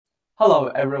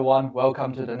Hello everyone,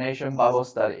 welcome to the Nation Bible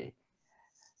Study.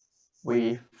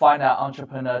 We find out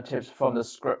entrepreneur tips from the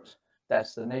script.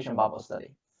 That's the Nation Bible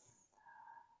Study.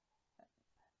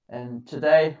 And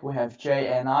today we have Jay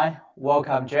and I.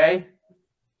 Welcome, Jay.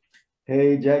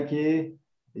 Hey, Jackie.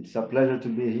 It's a pleasure to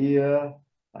be here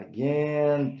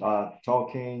again,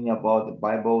 talking about the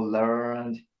Bible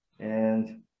learned.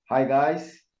 And hi,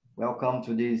 guys. Welcome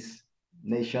to this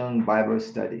Nation Bible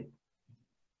Study.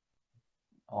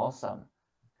 Awesome.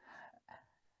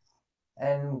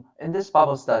 And in this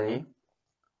Bible study,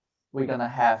 we're going to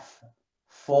have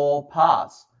 4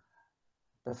 parts.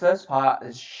 The first part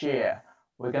is share.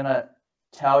 We're going to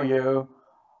tell you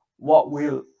what we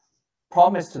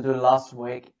promised to do last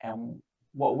week and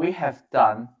what we have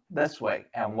done this week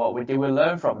and what did we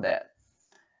learn from that.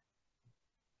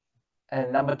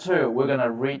 And number 2, we're going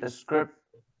to read the script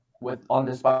on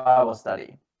this Bible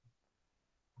study.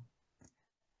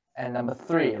 And number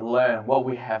 3, learn what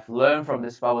we have learned from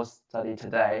this Bible study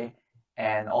today,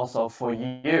 and also for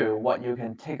you, what you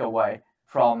can take away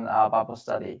from our Bible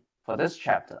study for this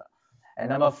chapter. And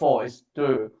number 4 is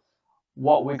do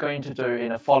what we're going to do in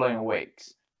the following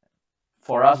weeks.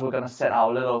 For us, we're going to set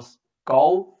our little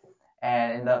goal,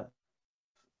 and in the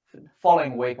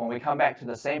following week, when we come back to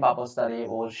the same Bible study,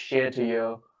 we'll share to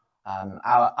you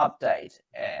our update.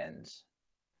 And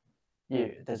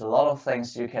there's a lot of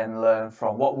things you can learn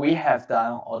from what we have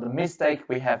done, or the mistake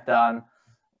we have done,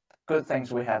 good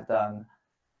things we have done,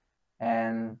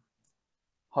 and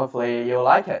hopefully you'll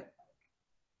like it.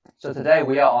 So today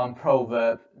we are on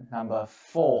Proverb number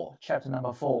 4, chapter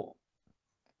number 4,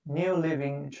 New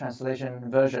Living Translation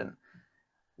version.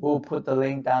 We'll put the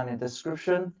link down in the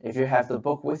description. If you have the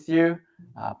book with you,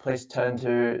 please turn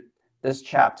to this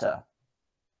chapter.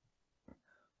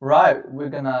 Right, we're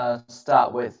gonna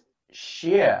start with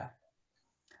share.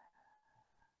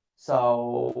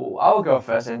 So I'll go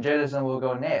first and Jason will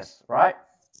go next, right?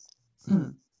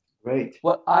 Great.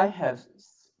 What I have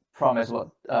promised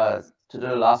to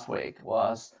do last week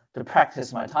was to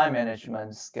practice my time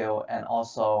management skill and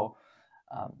also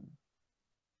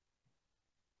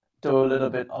do a little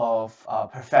bit of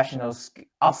professional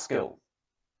upskill.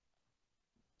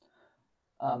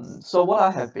 So what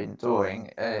I have been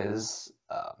doing is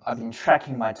I've been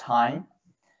tracking my time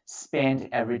spent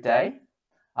every day.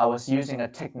 I was using a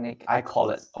technique, I call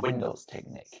it a Windows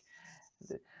technique.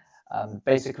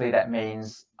 Basically, that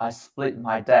means I split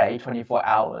my day, 24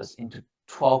 hours, into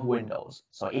 12 windows.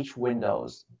 So each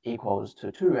windows equals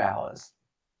to 2 hours.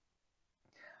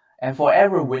 And for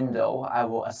every window, I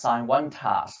will assign one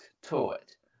task to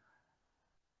it.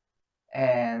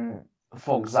 And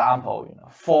for example,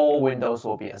 4 windows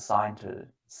will be assigned to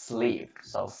sleep.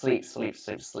 So sleep,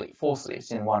 4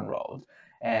 sleeps in one row.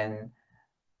 And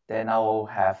then I will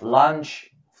have lunch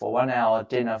for 1 hour,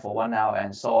 dinner for 1 hour,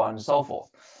 and so on and so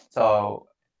forth. So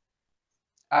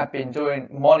I've been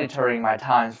monitoring my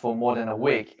times for more than a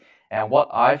week, and what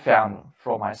I found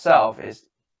for myself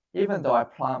is even though I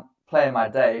plan my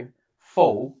day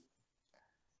full,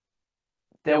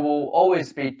 there will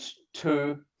always be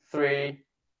 2, 3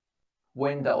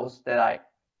 windows that I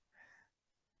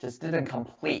just didn't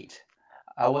complete.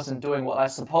 I wasn't doing what I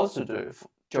was supposed to do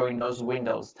during those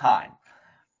windows time.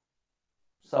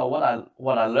 So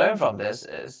what I learned from this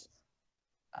is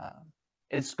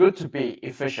it's good to be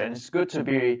efficient. It's good to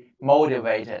be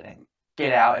motivated and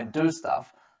get out and do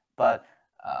stuff. But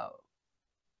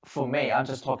for me, I'm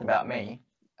just talking about me.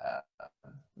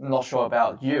 I'm not sure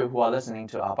about you who are listening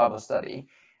to our Bible study.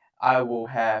 I will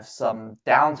have some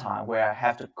downtime where I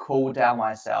have to cool down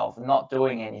myself, not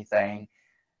doing anything,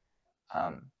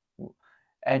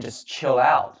 and just chill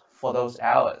out for those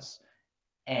hours.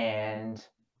 And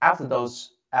after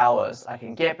those hours, I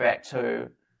can get back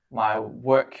to my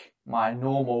work, my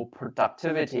normal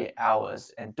productivity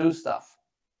hours, and do stuff.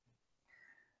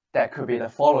 That could be the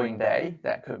following day.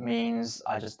 That could means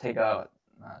I just take a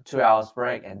 2 hours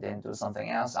break and then do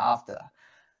something else after.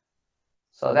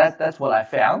 So that's what I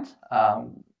found,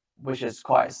 which is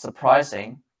quite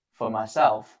surprising for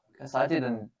myself because I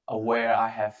didn't aware I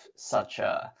have such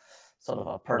a sort of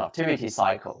a productivity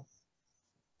cycle.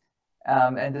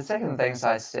 And the second things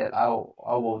I said I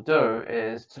will do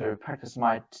is to practice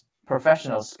my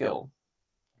professional skill.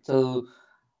 So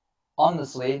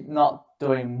honestly, not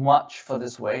doing much for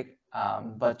this week,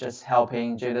 but just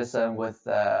helping Jason with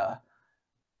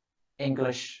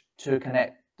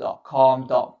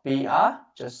English2connect.com.br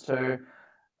just to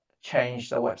change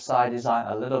the website design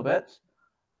a little bit.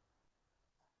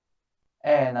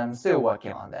 And I'm still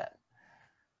working on that.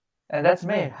 And that's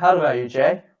me. How about you,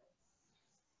 Jay?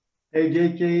 Hey,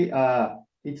 JK.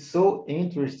 it's so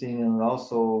interesting and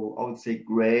also, I would say,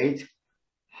 great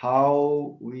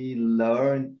how we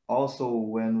learn also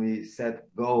when we set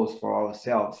goals for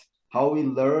ourselves, how we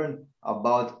learn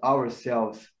about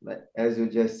ourselves. Like as you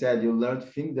just said, you learned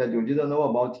things that you didn't know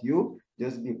about you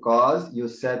just because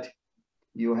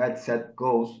you had set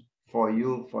goals for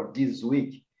you for this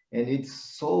week. And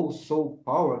it's so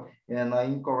powerful. And I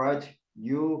encourage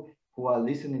you who are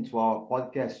listening to our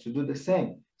podcast to do the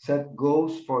same. Set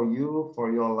goals for you,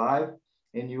 for your life,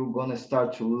 and you're gonna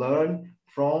start to learn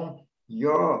from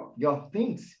your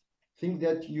things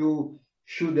that you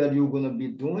should that you're gonna be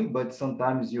doing, but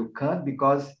sometimes you can't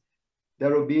because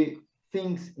there will be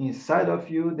things inside of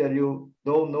you that you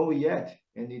don't know yet.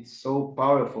 And it's so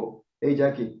powerful. Hey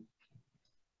Jackie.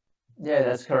 Yeah,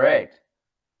 that's correct.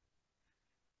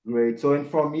 Great. So, and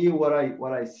for me, what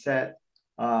I said,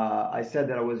 I said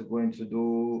that I was going to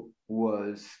do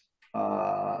was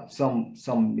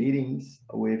some meetings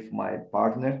with my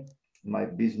partner, my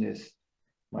business,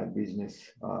 my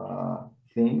business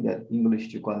thing that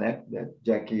English to Connect that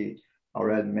Jackie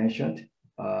already mentioned.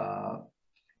 Uh,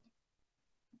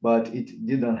 but it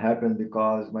didn't happen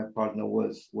because my partner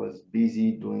was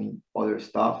busy doing other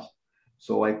stuff,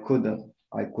 so I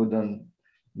couldn't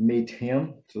meet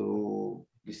him to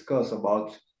discuss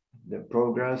about the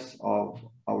progress of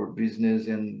our business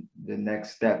and the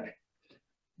next step.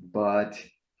 But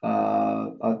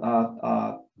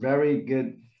a very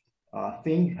good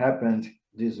thing happened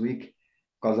this week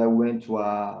because I went to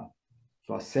a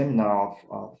seminar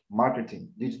of marketing,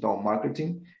 digital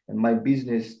marketing, and my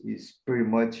business is pretty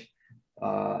much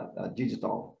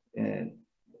digital. And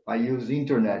I use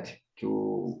internet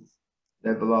to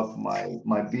develop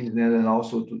my business and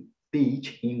also to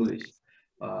teach English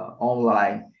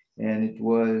online. And it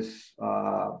was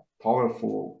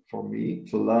powerful for me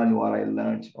to learn what I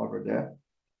learned over there.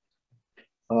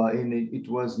 And it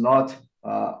was not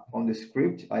on the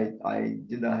script. I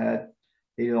didn't have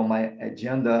it on my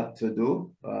agenda to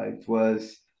do. It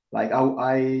was like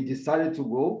I decided to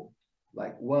go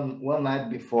like one night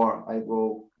before I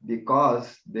go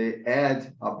because the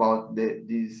ad about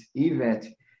this event,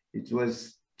 it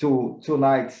was two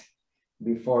nights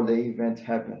before the event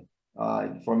happened.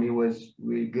 For me, it was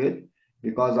really good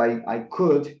because I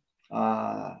could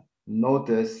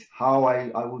notice how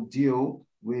I would deal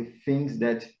with things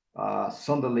that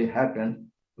suddenly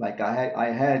happen. Like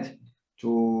I had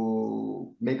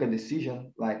to make a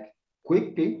decision like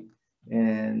quickly,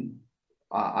 and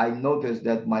I noticed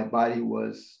that my body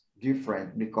was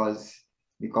different because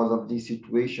of this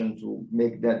situation to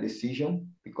make that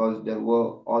decision because there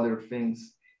were other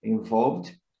things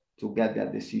involved to get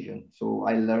that decision. So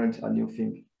I learned a new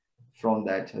thing from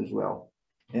that as well.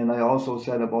 And I also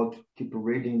said about keep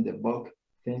reading the book,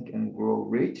 Think and Grow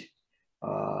Rich.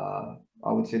 I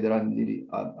would say that I'm really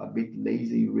a bit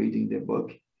lazy reading the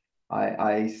book.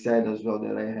 I said as well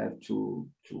that I have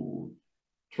to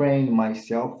train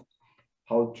myself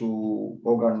how to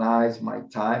organize my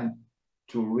time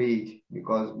to read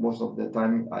because most of the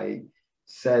time I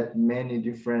set many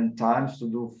different times to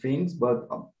do things, but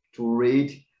to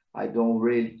read, I don't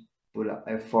really put an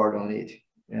effort on it.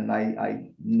 And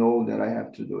I know that I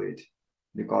have to do it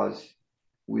because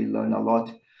we learn a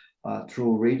lot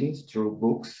through readings, through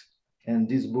books. And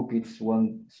this book is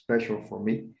one special for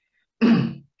me.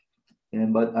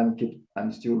 And but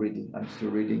I'm still reading. I'm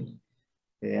still reading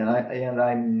and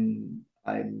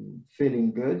I'm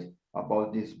feeling good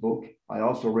about this book. I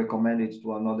also recommend it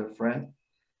to another friend.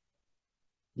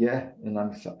 Yeah, and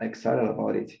I'm so excited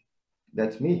about it.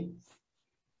 That's me.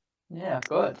 Yeah,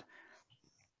 good.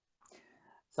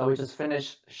 So we just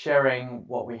finished sharing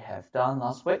what we have done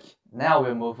last week. Now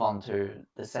we'll move on to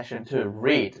the section two,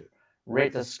 read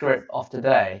the script of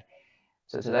today.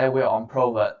 So today we're on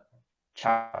Proverb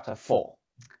chapter 4.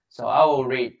 So I will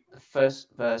read the first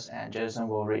verse and Jason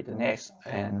will read the next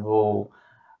and we'll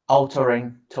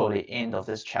altering to the end of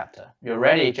this chapter. You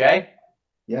ready, Jay?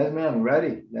 Yes, man, I'm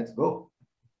ready. Let's go.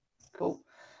 Cool.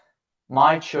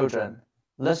 My children,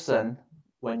 listen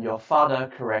when your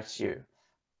father corrects you.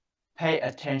 Pay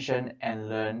attention and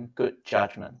learn good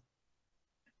judgment.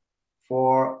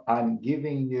 For I'm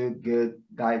giving you good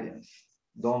guidance.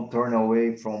 Don't turn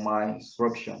away from my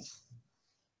instructions.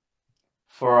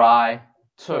 For I,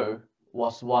 too,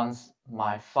 was once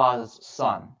my father's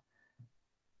son,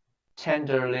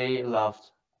 tenderly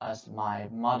loved as my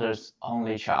mother's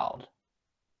only child.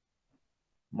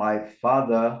 My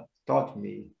father taught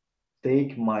me,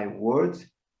 take my words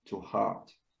to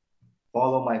heart.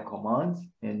 Follow my commands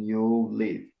and you'll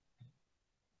live.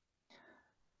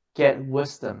 Get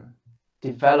wisdom,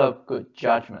 develop good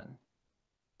judgment.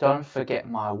 Don't forget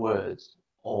my words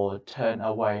or turn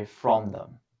away from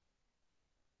them.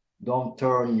 Don't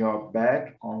turn your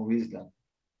back on wisdom,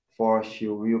 for she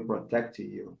will protect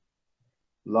you.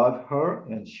 Love her,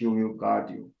 and she will guard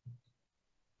you.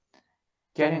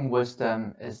 Getting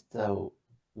wisdom is the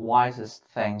wisest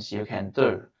things you can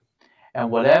do, and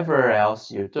whatever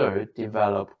else you do,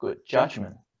 develop good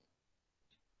judgment.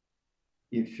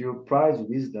 If you prize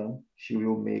wisdom, she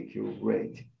will make you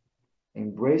great.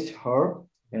 Embrace her,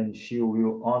 and she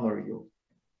will honor you.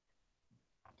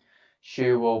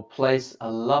 She will place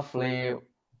a lovely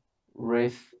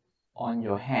wreath on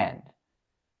your hand.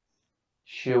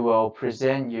 She will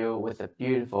present you with a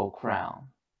beautiful crown.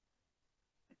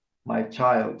 My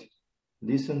child,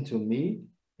 listen to me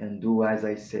and do as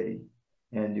I say,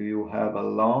 and you will have a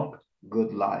long,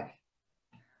 good life.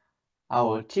 I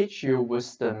will teach you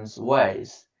wisdom's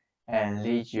ways and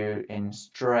lead you in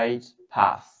straight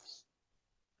paths.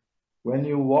 When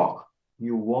you walk,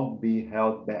 you won't be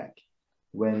held back.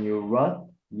 When you run,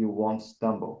 you won't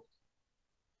stumble.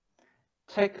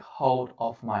 Take hold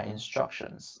of my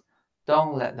instructions.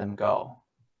 Don't let them go.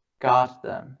 Guard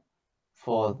them,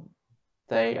 for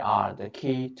they are the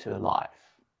key to life.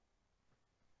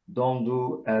 Don't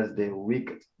do as the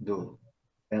wicked do,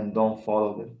 and don't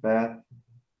follow the path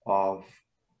of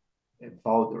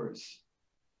adulterers.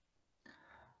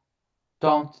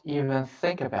 Don't even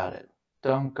think about it.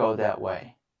 Don't go that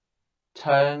way.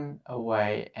 Turn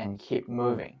away and keep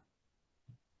moving.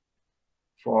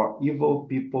 For evil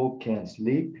people can't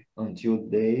sleep until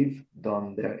they've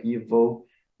done their evil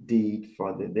deed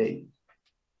for the day.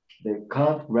 They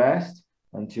can't rest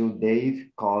until they've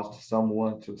caused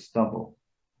someone to stumble.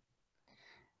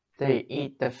 They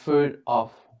eat the food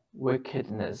of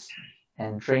wickedness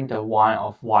and drink the wine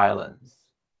of violence.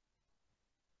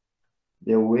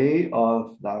 The way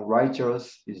of the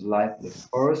righteous is like the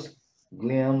first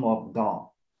gleam of dawn,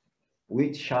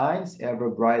 which shines ever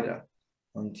brighter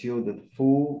until the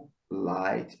full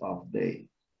light of day.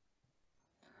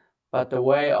 But the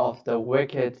way of the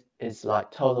wicked is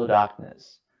like total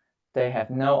darkness. They have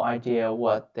no idea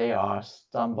what they are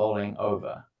stumbling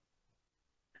over.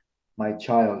 My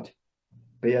child,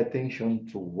 pay attention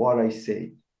to what I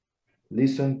say.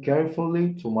 Listen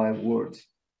carefully to my words.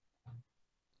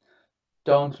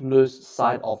 Don't lose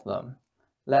sight of them.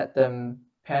 Let them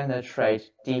penetrate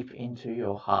deep into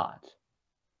your heart.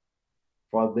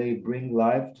 For they bring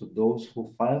life to those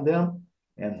who find them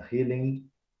and healing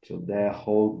to their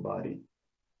whole body.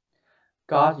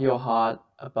 Guard your heart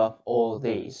above all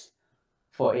these,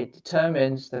 for it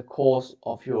determines the course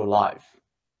of your life.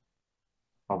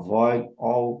 Avoid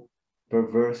all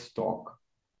perverse talk.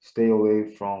 Stay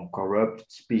away from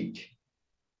corrupt speech.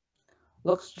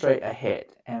 Look straight ahead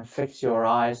and fix your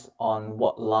eyes on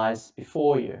what lies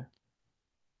before you.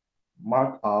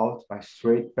 Mark out a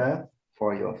straight path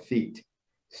for your feet.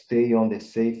 Stay on the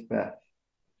safe path.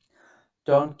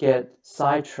 Don't get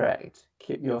sidetracked.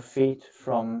 Keep your feet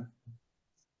from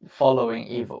following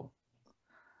evil.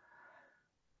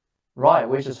 Right,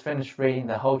 we just finished reading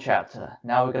the whole chapter.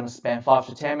 Now we're going to spend 5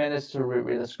 to 10 minutes to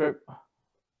read the script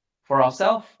for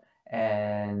ourselves,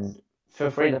 and feel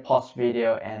free to pause the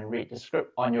video and read the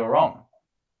script on your own.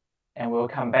 And we'll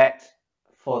come back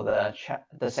for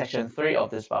the section 3 of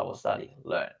this Bible study,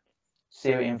 Learn.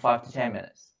 See you in 5 to 10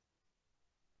 minutes.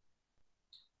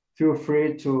 Feel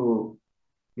free to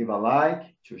give a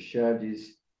like, to share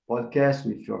this podcast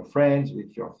with your friends,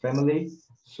 with your family,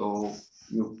 so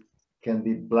you can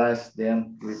be blessed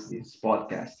them with this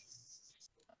podcast.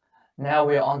 Now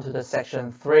we're on to the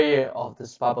section 3 of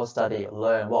this Bible study,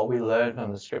 Learn, what we learned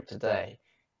from the script today.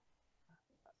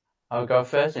 I'll go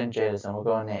first and Jason will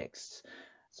go next.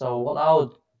 So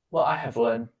what I have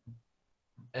learned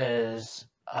is,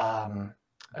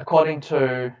 according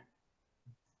to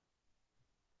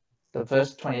the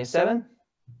verse 27,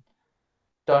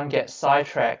 don't get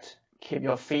sidetracked, keep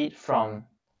your feet from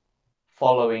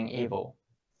following evil.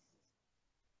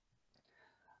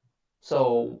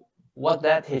 So what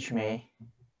that teach me,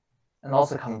 and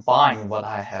also combine what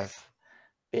I have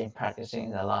been practicing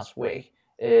in the last week,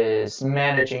 is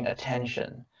managing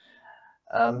attention.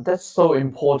 That's so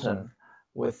important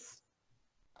with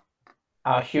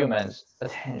our humans'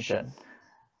 attention.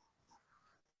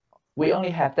 We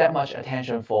only have that much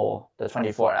attention for the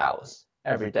 24 hours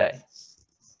every day.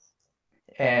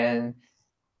 And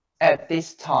at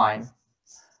this time,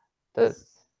 this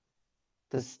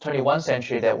 21st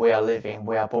century that we are living,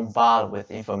 we are bombarded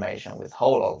with information, with a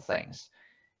whole lot of things.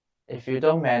 If you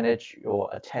don't manage your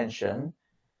attention,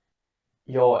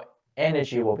 your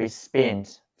energy will be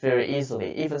spent very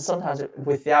easily, even sometimes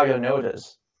without your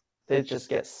notice. They just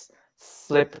get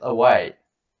slipped away.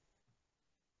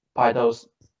 by those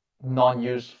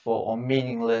non-useful or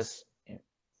meaningless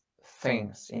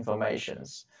things,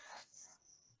 informations.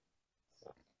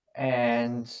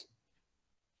 And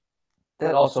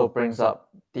that also brings up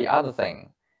the other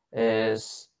thing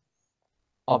is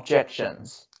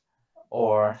objections,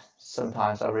 or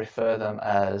sometimes I refer them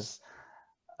as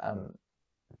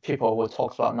people who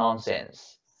talk about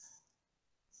nonsense.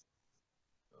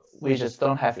 We just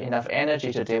don't have enough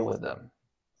energy to deal with them.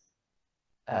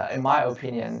 In my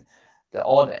opinion,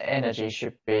 all the energy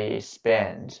should be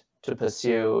spent to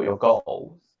pursue your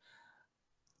goals.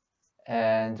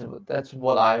 And that's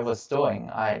what I was doing.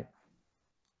 I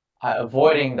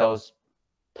avoiding those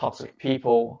toxic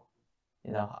people,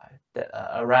 that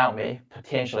around me.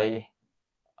 Potentially,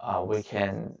 we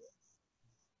can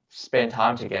spend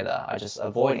time together. I just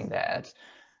avoiding that.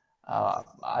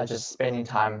 I just spending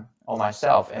time on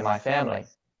myself and my family.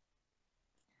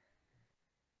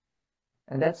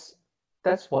 And that's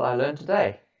what I learned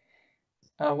today.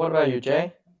 What about you,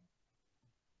 Jay?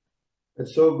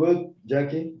 It's so good,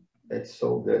 Jackie. It's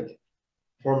so good.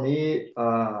 For me,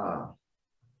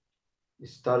 it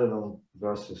started on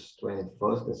verses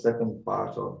 21st, the second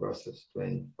part of verses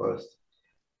 21st.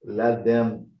 Let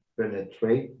them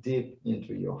penetrate deep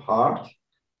into your heart,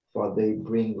 for they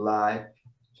bring life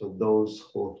to those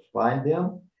who find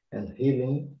them and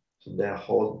healing to their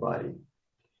whole body.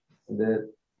 The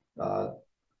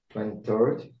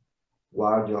 23rd,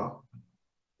 guard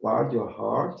your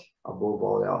heart above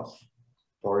all else,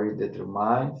 for it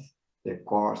determines the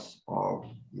course of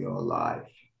your life.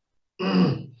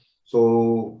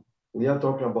 So we are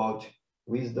talking about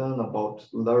wisdom, about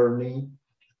learning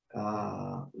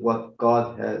what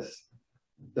God has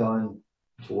done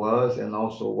to us and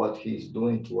also what he's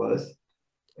doing to us.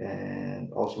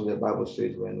 And also the Bible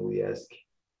says when we ask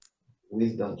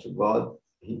wisdom to God,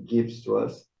 he gives to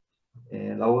us.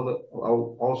 And I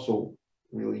will also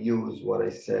will use what I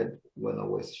said when I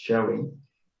was sharing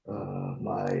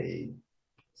my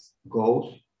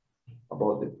goals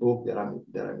about the book that I'm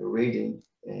reading,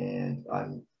 and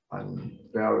I'm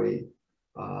very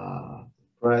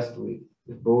impressed with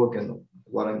the book and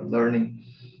what I'm learning.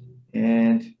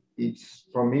 And it's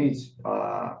for me it's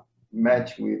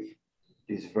matched with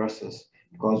these verses,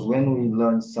 because when we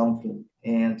learn something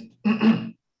and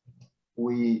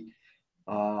we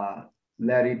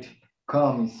let it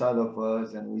come inside of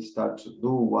us and we start to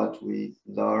do what we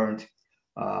learned,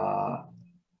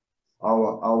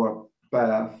 our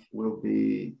path will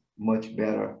be much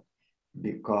better,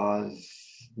 because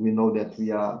we know that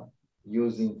we are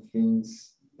using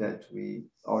things that we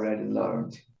already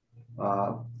learned.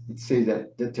 It says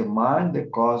that determine the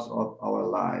course of our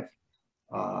life.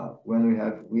 When we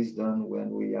have wisdom, when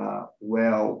we are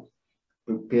well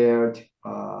prepared,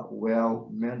 well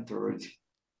mentored,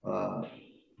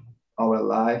 our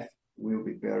life will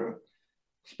be better,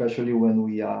 especially when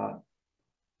we are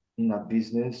in a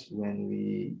business, when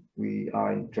we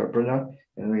are entrepreneur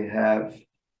and we have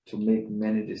to make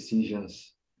many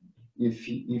decisions. If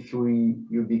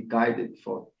you be guided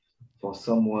for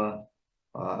someone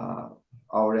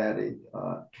already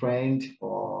trained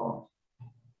or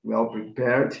well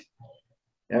prepared,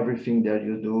 everything that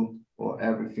you do or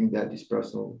everything that this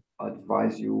person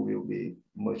advise you will be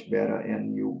much better,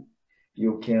 and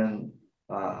you can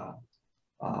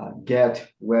get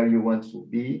where you want to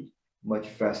be much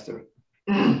faster.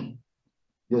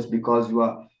 Just because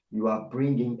you are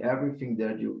bringing everything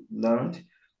that you learned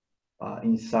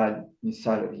inside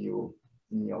of you,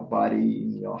 in your body,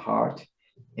 in your heart.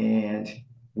 And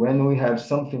when we have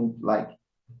something like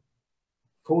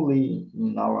fully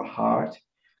in our heart,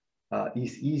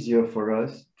 it's easier for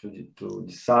us to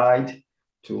decide,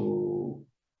 to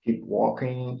keep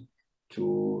walking,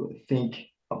 to think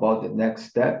about the next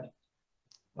step.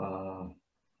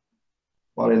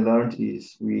 What I learned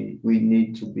is we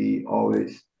need to be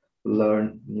always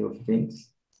learn new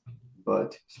things,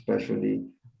 but especially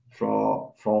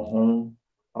from home,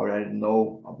 I already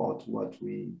know about what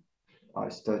we are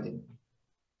studying.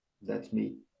 That's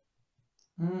me.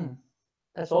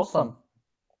 That's awesome.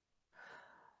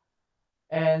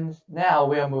 And now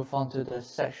we'll move on to the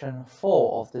section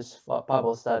 4 of this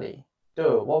Bible study.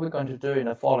 What we're going to do in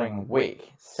the following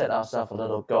week, set ourselves a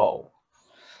little goal.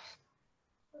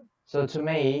 So to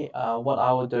me, what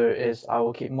I will do is I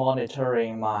will keep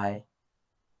monitoring my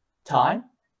time.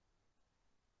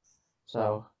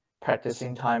 So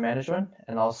practicing time management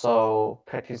and also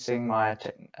practicing my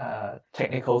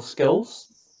technical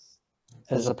skills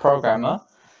as a programmer.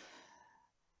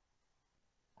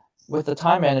 With the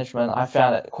time management, I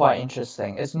found it quite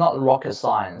interesting. It's not rocket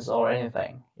science or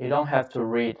anything. You don't have to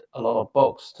read a lot of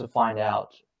books to find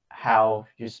out how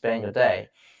you spend your day.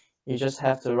 You just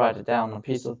have to write it down on a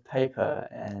piece of paper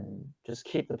and just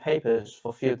keep the papers for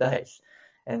a few days,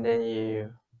 and then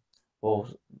you will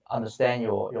understand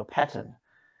your pattern.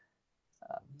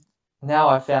 Now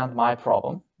I found my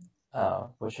problem,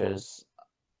 which is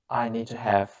I need to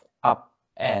have up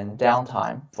and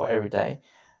downtime for every day.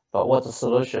 But what's the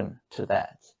solution to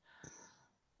that?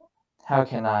 How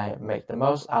can I make the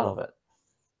most out of it?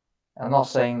 I'm not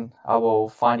saying I will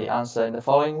find the answer in the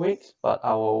following weeks, but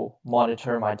I will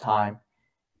monitor my time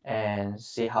and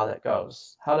see how that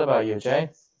goes. How about you, Jay?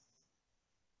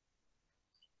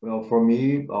 Well, for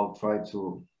me, I'll try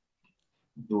to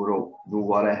do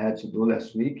what I had to do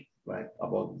last week, like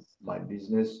about my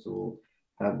business, to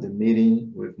have the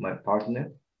meeting with my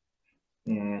partner.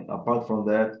 And apart from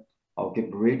that, I'll keep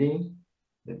reading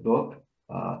the book,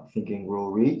 Think and Grow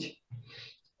Rich.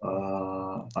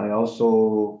 I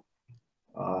also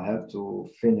have to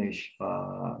finish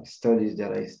studies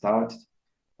that I started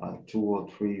 2 or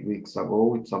 3 weeks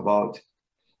ago. It's about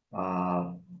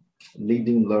uh,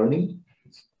 leading learning,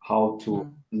 how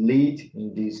to lead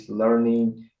in this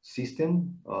learning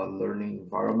system, learning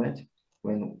environment,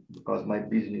 when because my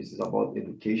business is about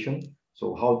education.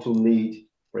 So how to lead,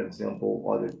 for example,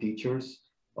 other teachers,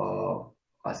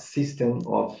 a system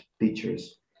of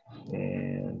teachers.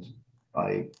 And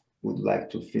I would like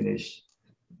to finish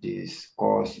this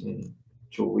course in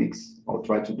 2 weeks. I'll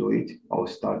try to do it.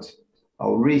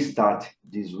 I'll restart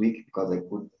this week because I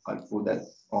put that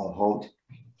on hold.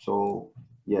 So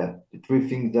yeah, the three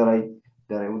things that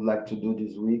I would like to do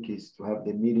this week is to have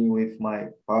the meeting with my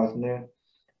partner,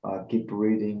 keep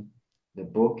reading the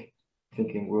book,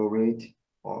 thinking we'll read,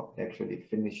 or actually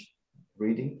finish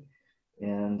reading,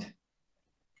 and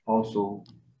also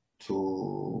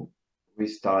to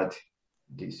restart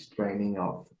this training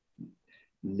of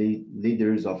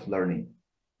leaders of learning.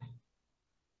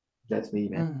 That's me,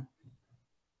 man.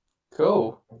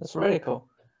 Cool. That's really cool.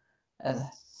 And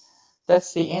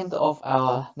that's the end of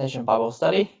our Nation Bible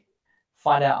study.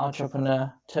 Find out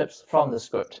entrepreneur tips from the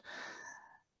script.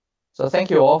 So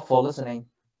thank you all for listening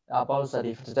our Bible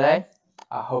study for today.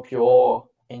 I hope you're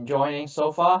all enjoying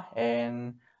so far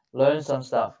and learn some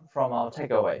stuff from our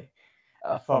takeaway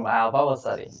from our Bible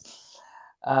study.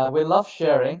 We love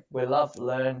sharing, we love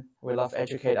learn, we love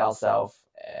educate ourselves,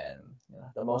 and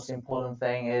the most important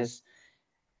thing is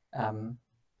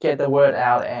get the word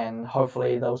out, and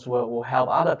hopefully those words will help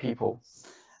other people.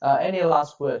 Any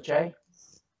last word, Jay?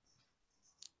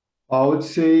 I would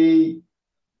say,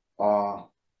 uh,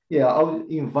 yeah, I would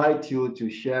invite you to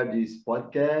share this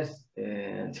podcast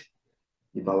and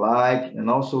leave a like, and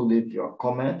also leave your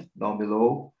comment down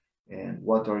below. And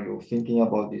what are you thinking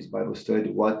about this Bible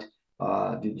study? What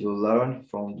did you learn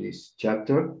from this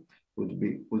chapter? Would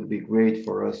be great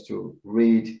for us to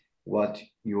read what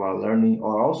you are learning,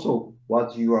 or also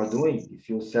what you are doing. If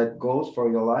you set goals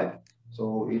for your life,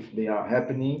 so if they are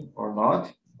happening or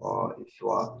not, or if you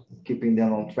are keeping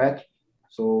them on track.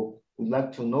 So we'd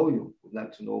like to know you. We'd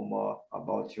like to know more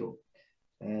about you.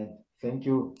 And thank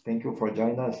you for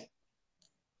joining us.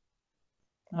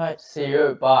 All right, see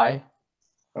you. Bye.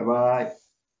 Bye bye.